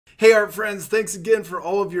Hey art friends, thanks again for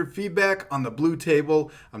all of your feedback on the blue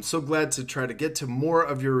table. I'm so glad to try to get to more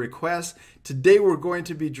of your requests. Today we're going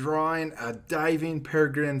to be drawing a diving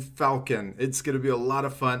peregrine falcon. It's going to be a lot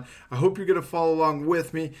of fun. I hope you're going to follow along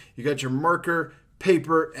with me. You got your marker,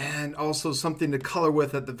 paper, and also something to color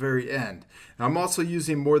with at the very end. Now, I'm also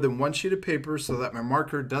using more than one sheet of paper so that my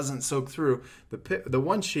marker doesn't soak through the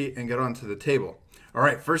one sheet and get onto the table. All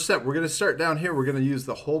right, first step, we're going to start down here. We're going to use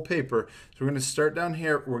the whole paper. So we're going to start down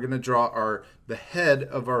here. We're going to draw the head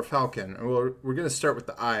of our falcon. We're going to start with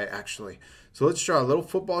the eye, actually. So let's draw a little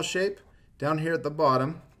football shape down here at the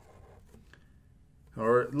bottom.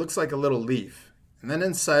 Or it looks like a little leaf. And then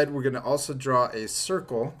inside, we're going to also draw a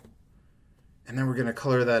circle. And then we're going to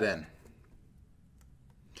color that in.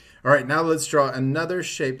 All right, now let's draw another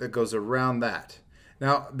shape that goes around that.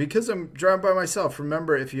 Now, because I'm drawing by myself,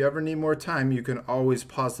 remember, if you ever need more time, you can always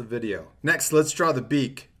pause the video. Next, let's draw the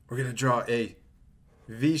beak. We're going to draw a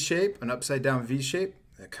V shape, an upside down V shape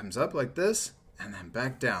that comes up like this and then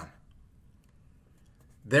back down.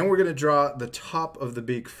 Then we're going to draw the top of the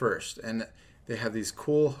beak first. And they have these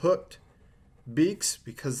cool hooked beaks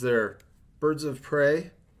because they're birds of prey.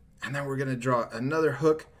 And then we're going to draw another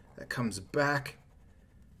hook that comes back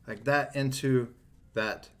like that into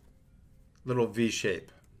that little V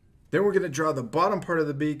shape. Then we're going to draw the bottom part of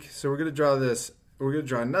the beak. So we're going to draw this. We're going to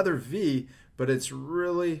draw another V, but it's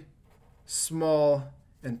really small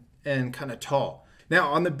and kind of tall.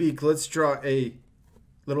 Now on the beak, let's draw a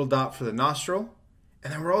little dot for the nostril.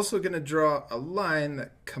 And then we're also going to draw a line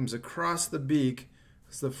that comes across the beak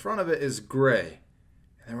because the front of it is gray.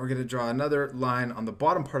 And then we're going to draw another line on the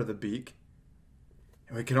bottom part of the beak.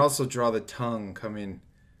 And we can also draw the tongue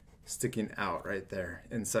sticking out right there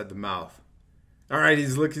inside the mouth. All right,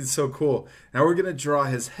 he's looking so cool. Now we're going to draw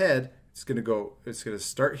his head. It's going to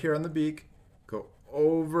start here on the beak, go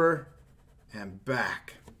over and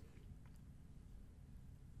back.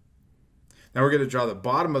 Now we're going to draw the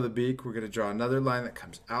bottom of the beak. We're going to draw another line that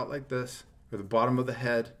comes out like this, or the bottom of the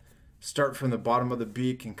head. Start from the bottom of the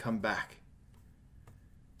beak and come back.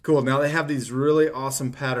 Cool, now they have these really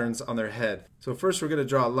awesome patterns on their head. So first we're going to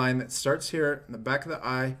draw a line that starts here in the back of the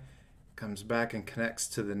eye, comes back and connects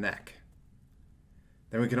to the neck.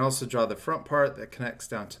 Then we can also draw the front part that connects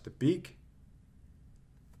down to the beak.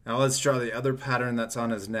 Now let's draw the other pattern that's on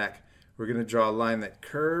his neck. We're going to draw a line that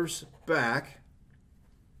curves back.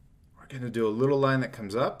 We're going to do a little line that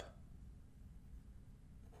comes up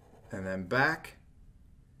and then back.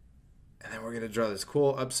 And then we're going to draw this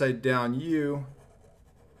cool upside down U.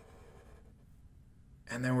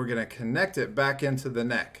 And then we're going to connect it back into the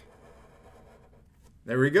neck.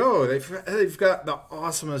 There we go. They've got the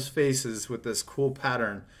awesomest faces with this cool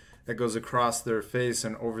pattern that goes across their face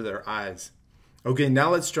and over their eyes. Okay, now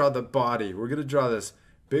let's draw the body. We're going to draw this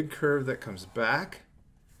big curve that comes back.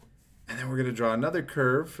 And then we're going to draw another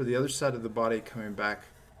curve for the other side of the body coming back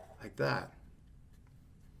like that.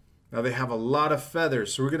 Now they have a lot of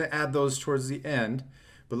feathers, so we're going to add those towards the end.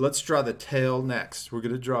 But let's draw the tail next. We're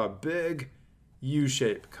going to draw a big U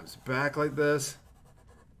shape. It comes back like this.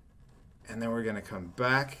 And then we're going to come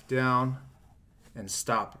back down and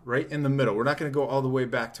stop right in the middle. We're not going to go all the way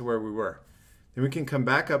back to where we were. Then we can come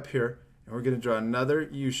back up here and we're going to draw another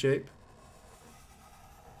U shape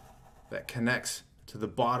that connects to the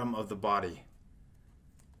bottom of the body.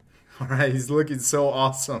 All right, he's looking so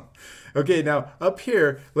awesome. Okay, now up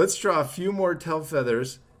here, let's draw a few more tail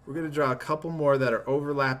feathers. We're going to draw a couple more that are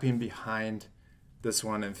overlapping behind this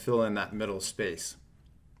one and fill in that middle space.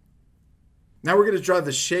 Now we're going to draw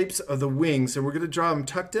the shapes of the wings, and we're going to draw them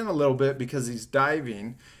tucked in a little bit because he's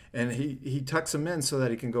diving, and he tucks them in so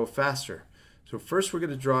that he can go faster. So first we're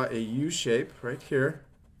going to draw a U shape right here,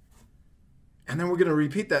 and then we're going to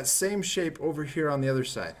repeat that same shape over here on the other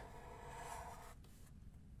side.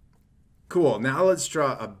 Cool. Now let's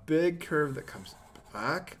draw a big curve that comes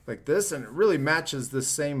back like this, and it really matches the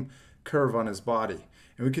same curve on his body.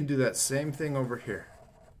 And we can do that same thing over here.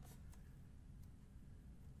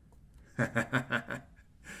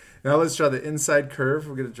 Now let's draw the inside curve.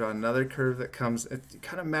 We're going to draw another curve that comes, it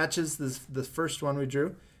kind of matches the first one we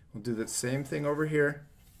drew. We'll do the same thing over here.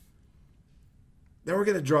 Then we're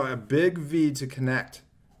going to draw a big V to connect.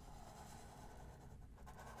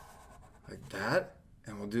 Like that.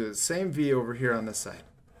 And we'll do the same V over here on this side.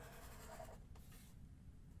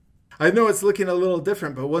 I know it's looking a little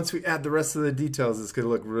different, but once we add the rest of the details, it's going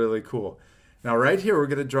to look really cool. Now right here, we're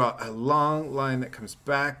going to draw a long line that comes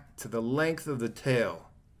back to the length of the tail.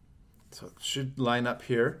 So it should line up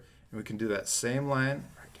here. And we can do that same line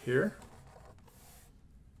right here.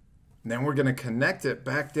 And then we're going to connect it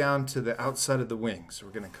back down to the outside of the wing. So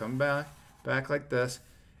we're going to come back like this.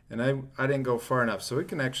 And I didn't go far enough, so we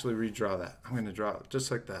can actually redraw that. I'm going to draw it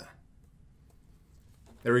just like that.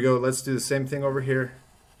 There we go. Let's do the same thing over here.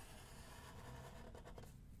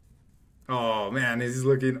 Oh man, he's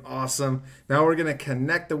looking awesome. Now we're going to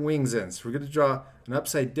connect the wings in. So we're going to draw an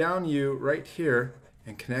upside down U right here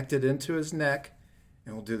and connect it into his neck.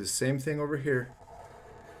 And we'll do the same thing over here.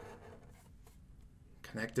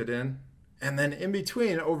 Connect it in. And then in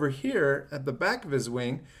between, over here at the back of his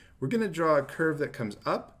wing, we're going to draw a curve that comes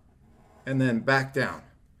up and then back down.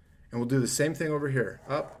 And we'll do the same thing over here.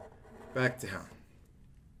 Up, back down.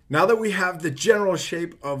 Now that we have the general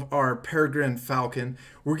shape of our Peregrine Falcon,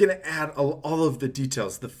 we're going to add all of the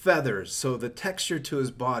details, the feathers, so the texture to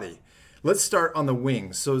his body. Let's start on the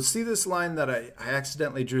wings. So see this line that I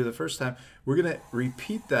accidentally drew the first time? We're going to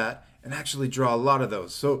repeat that and actually draw a lot of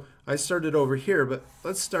those. So I started over here, but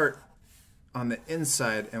let's start on the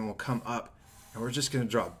inside and we'll come up. And we're just going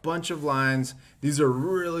to draw a bunch of lines. These are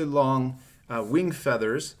really long wing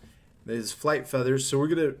feathers. These flight feathers. So we're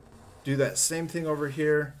going to do that same thing over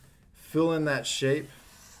here. Fill in that shape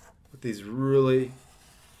with these really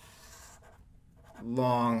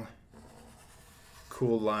long,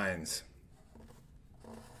 cool lines.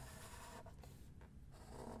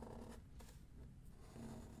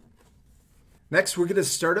 Next, we're going to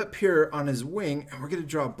start up here on his wing, and we're going to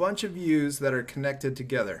draw a bunch of U's that are connected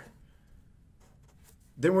together.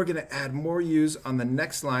 Then we're going to add more U's on the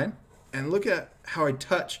next line, and look at how I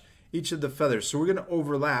touch each of the feathers. So we're going to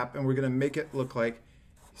overlap, and we're going to make it look like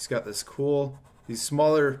he's got this cool, these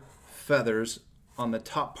smaller feathers on the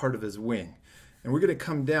top part of his wing. And we're going to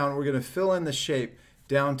come down, we're going to fill in the shape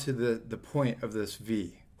down to the point of this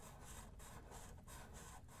V.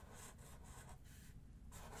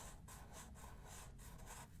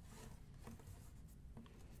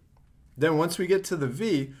 Then once we get to the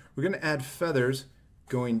V, we're going to add feathers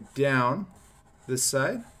going down this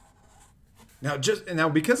side. Now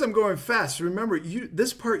because I'm going fast, remember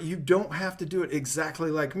this part you don't have to do it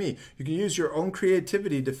exactly like me. You can use your own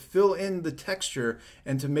creativity to fill in the texture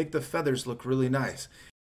and to make the feathers look really nice.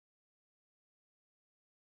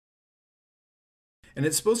 And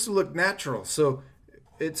it's supposed to look natural, so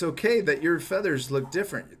it's okay that your feathers look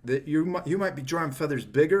different. That you might be drawing feathers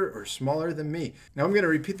bigger or smaller than me. Now I'm going to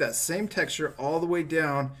repeat that same texture all the way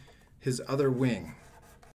down his other wing.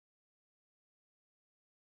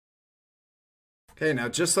 Okay, now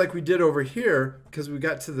just like we did over here, because we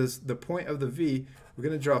got to the point of the V, we're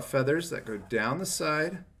going to draw feathers that go down the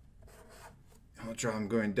side. And we'll draw them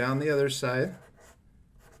going down the other side.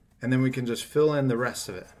 And then we can just fill in the rest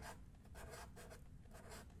of it.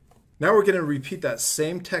 Now we're going to repeat that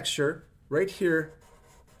same texture right here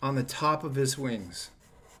on the top of his wings.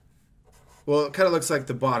 Well, it kind of looks like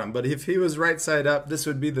the bottom, but if he was right side up, this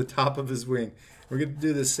would be the top of his wing. We're going to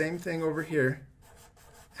do the same thing over here.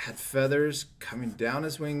 Add feathers coming down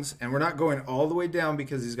his wings, and we're not going all the way down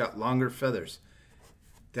because he's got longer feathers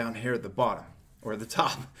down here at the bottom or the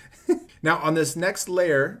top. Now on this next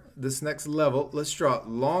layer, this next level, let's draw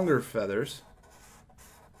longer feathers.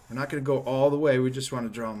 We're not going to go all the way, we just want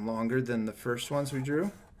to draw them longer than the first ones we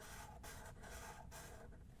drew.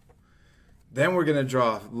 Then we're going to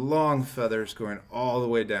draw long feathers going all the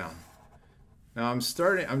way down. Now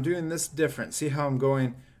I'm doing this different. See how I'm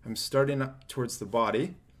going? I'm starting up towards the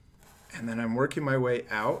body, and then I'm working my way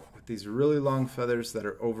out with these really long feathers that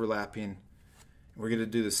are overlapping. We're going to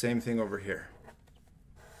do the same thing over here.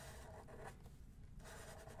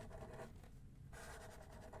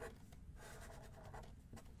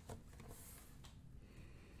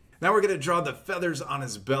 Now we're going to draw the feathers on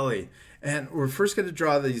his belly. And we're first going to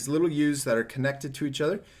draw these little U's that are connected to each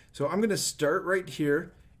other. So I'm going to start right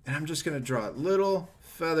here, and I'm just going to draw little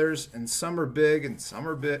feathers, and some are big and some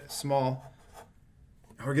are a bit small.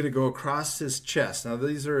 And we're going to go across his chest. Now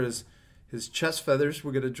these are his chest feathers.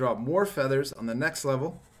 We're going to draw more feathers on the next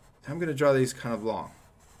level. I'm going to draw these kind of long.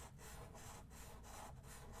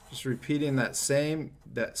 Just repeating that same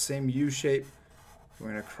U shape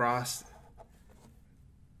going across.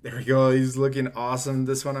 There we go, he's looking awesome.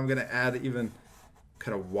 This one I'm going to add even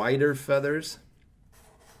kind of wider feathers.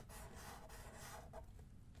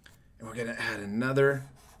 And we're going to add another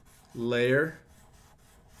layer.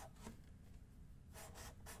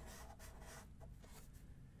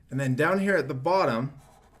 And then down here at the bottom,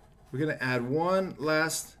 we're going to add one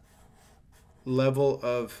last level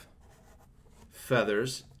of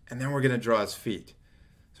feathers, and then we're going to draw his feet.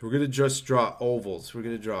 So we're going to just draw ovals. We're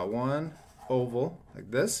going to draw one oval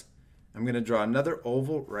like this. I'm going to draw another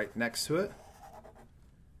oval right next to it.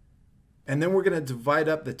 And then we're going to divide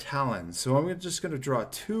up the talons. So I'm just going to draw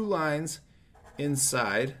 2 lines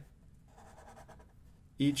inside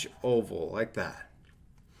each oval like that.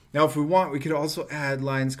 Now if we want, we could also add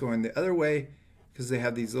lines going the other way because they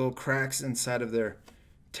have these little cracks inside of their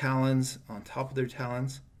talons, on top of their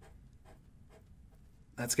talons.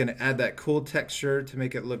 That's going to add that cool texture to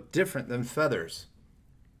make it look different than feathers.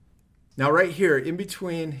 Now right here, in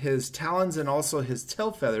between his talons and also his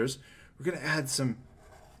tail feathers, we're going to add some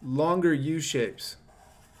longer U-shapes.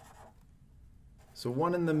 So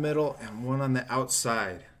one in the middle and one on the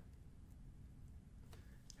outside.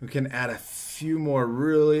 We can add a few more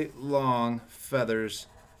really long feathers.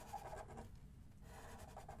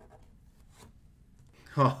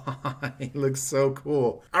 He looks so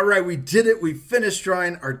cool. All right, we did it. We finished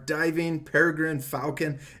drawing our diving peregrine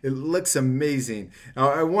falcon. It looks amazing. Now,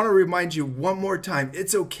 I want to remind you one more time,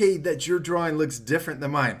 it's okay that your drawing looks different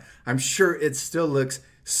than mine. I'm sure it still looks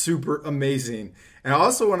super amazing. And I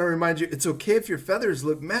also want to remind you, it's okay if your feathers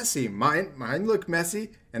look messy. Mine look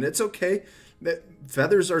messy, and it's okay.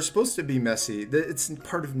 Feathers are supposed to be messy. It's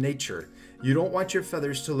part of nature. You don't want your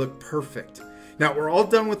feathers to look perfect. Now we're all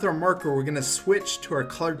done with our marker. We're going to switch to our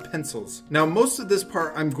colored pencils. Now most of this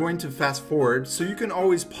part I'm going to fast forward, so you can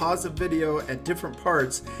always pause the video at different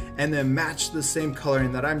parts and then match the same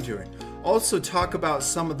coloring that I'm doing. Also talk about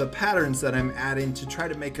some of the patterns that I'm adding to try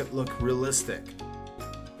to make it look realistic.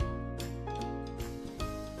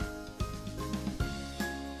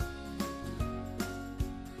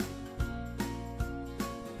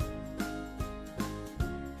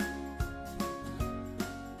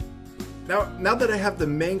 Now that I have the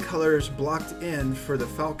main colors blocked in for the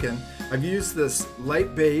falcon, I've used this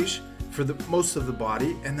light beige for most of the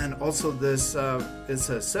body, and then also this is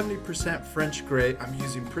a 70% French gray. I'm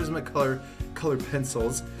using Prismacolor colored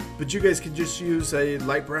pencils, but you guys can just use a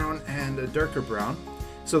light brown and a darker brown.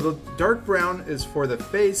 So the dark brown is for the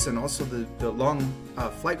face and also the long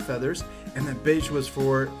flight feathers, and the beige was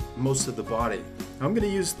for most of the body. I'm going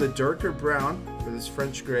to use the darker brown for this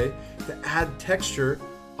French gray to add texture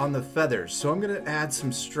on the feathers. So I'm going to add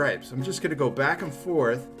some stripes. I'm just going to go back and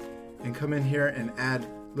forth and come in here and add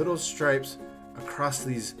little stripes across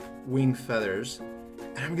these wing feathers.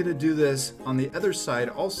 And I'm going to do this on the other side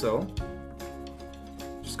also.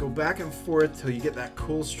 Just go back and forth till you get that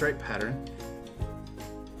cool stripe pattern.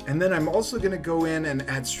 And then I'm also going to go in and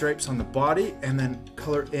add stripes on the body and then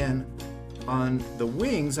color in on the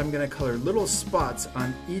wings. I'm going to color little spots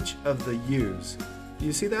on each of the U's. Do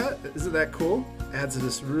you see that? Isn't that cool? Adds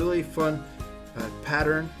this really fun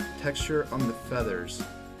pattern texture on the feathers.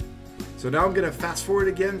 So now I'm going to fast forward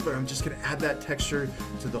again, but I'm just going to add that texture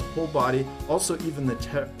to the whole body, also even the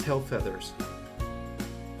tail feathers.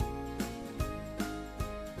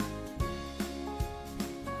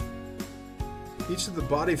 Each of the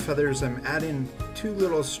body feathers I'm adding two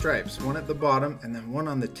little stripes, one at the bottom and then one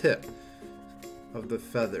on the tip of the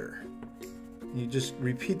feather. You just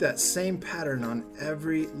repeat that same pattern on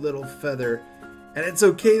every little feather. And it's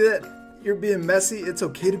okay that you're being messy. It's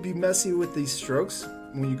okay to be messy with these strokes.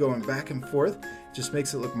 When you're going back and forth, it just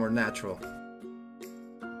makes it look more natural.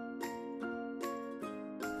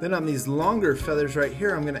 Then on these longer feathers right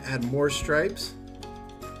here, I'm going to add more stripes.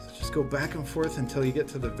 So just go back and forth until you get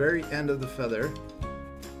to the very end of the feather.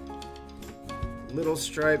 Little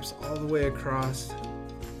stripes all the way across.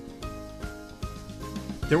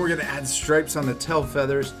 Then we're going to add stripes on the tail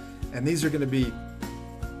feathers, and these are going to be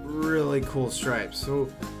really cool stripes. So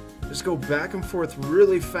just go back and forth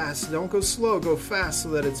really fast. Don't go slow, go fast so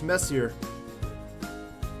that it's messier.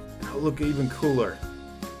 It'll look even cooler.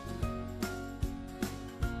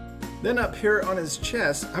 Then up here on his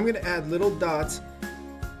chest, I'm going to add little dots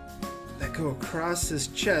that go across his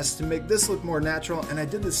chest to make this look more natural, and I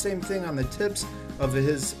did the same thing on the tips of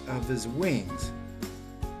his wings.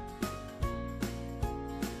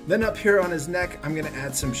 Then up here on his neck, I'm going to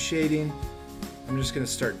add some shading. I'm just going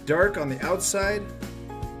to start dark on the outside,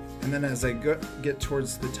 and then as I get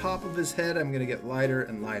towards the top of his head, I'm going to get lighter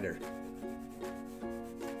and lighter.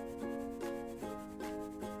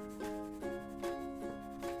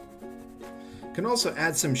 You can also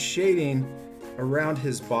add some shading around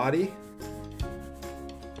his body,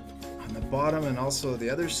 on the bottom and also the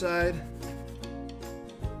other side.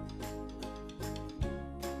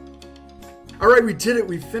 Alright, we did it.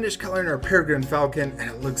 We finished coloring our Peregrine Falcon,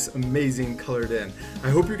 and it looks amazing colored in.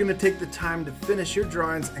 I hope you're going to take the time to finish your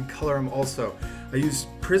drawings and color them also. I used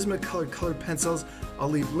Prismacolor colored pencils. I'll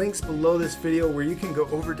leave links below this video where you can go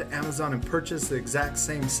over to Amazon and purchase the exact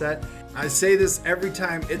same set. I say this every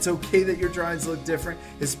time, it's okay that your drawings look different,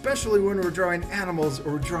 especially when we're drawing animals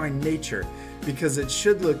or we're drawing nature, because it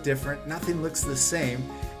should look different. Nothing looks the same,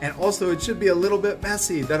 and also it should be a little bit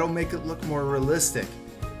messy. That'll make it look more realistic.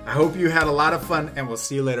 I hope you had a lot of fun, and we'll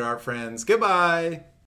see you later, our friends. Goodbye!